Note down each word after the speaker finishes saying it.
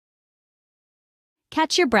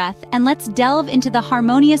Catch your breath and let's delve into the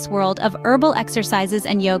harmonious world of herbal exercises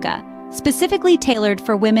and yoga, specifically tailored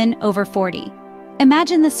for women over 40.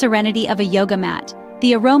 Imagine the serenity of a yoga mat,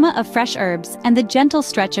 the aroma of fresh herbs, and the gentle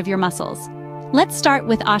stretch of your muscles. Let's start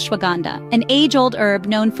with ashwagandha, an age-old herb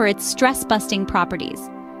known for its stress-busting properties.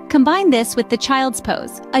 Combine this with the child's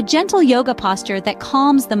pose, a gentle yoga posture that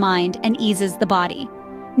calms the mind and eases the body.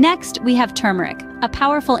 Next, we have turmeric, a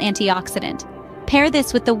powerful antioxidant. Pair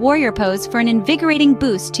this with the warrior pose for an invigorating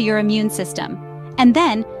boost to your immune system. And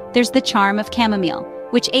then, there's the charm of chamomile,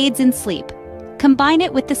 which aids in sleep. Combine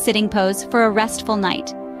it with the sitting pose for a restful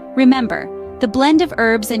night. Remember, the blend of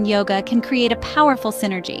herbs and yoga can create a powerful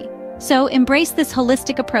synergy. So embrace this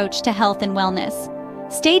holistic approach to health and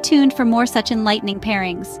wellness. Stay tuned for more such enlightening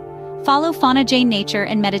pairings. Follow Fawna Jane Nature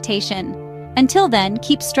and meditation. Until then,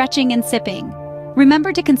 keep stretching and sipping.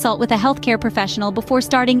 Remember to consult with a healthcare professional before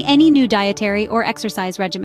starting any new dietary or exercise regimen.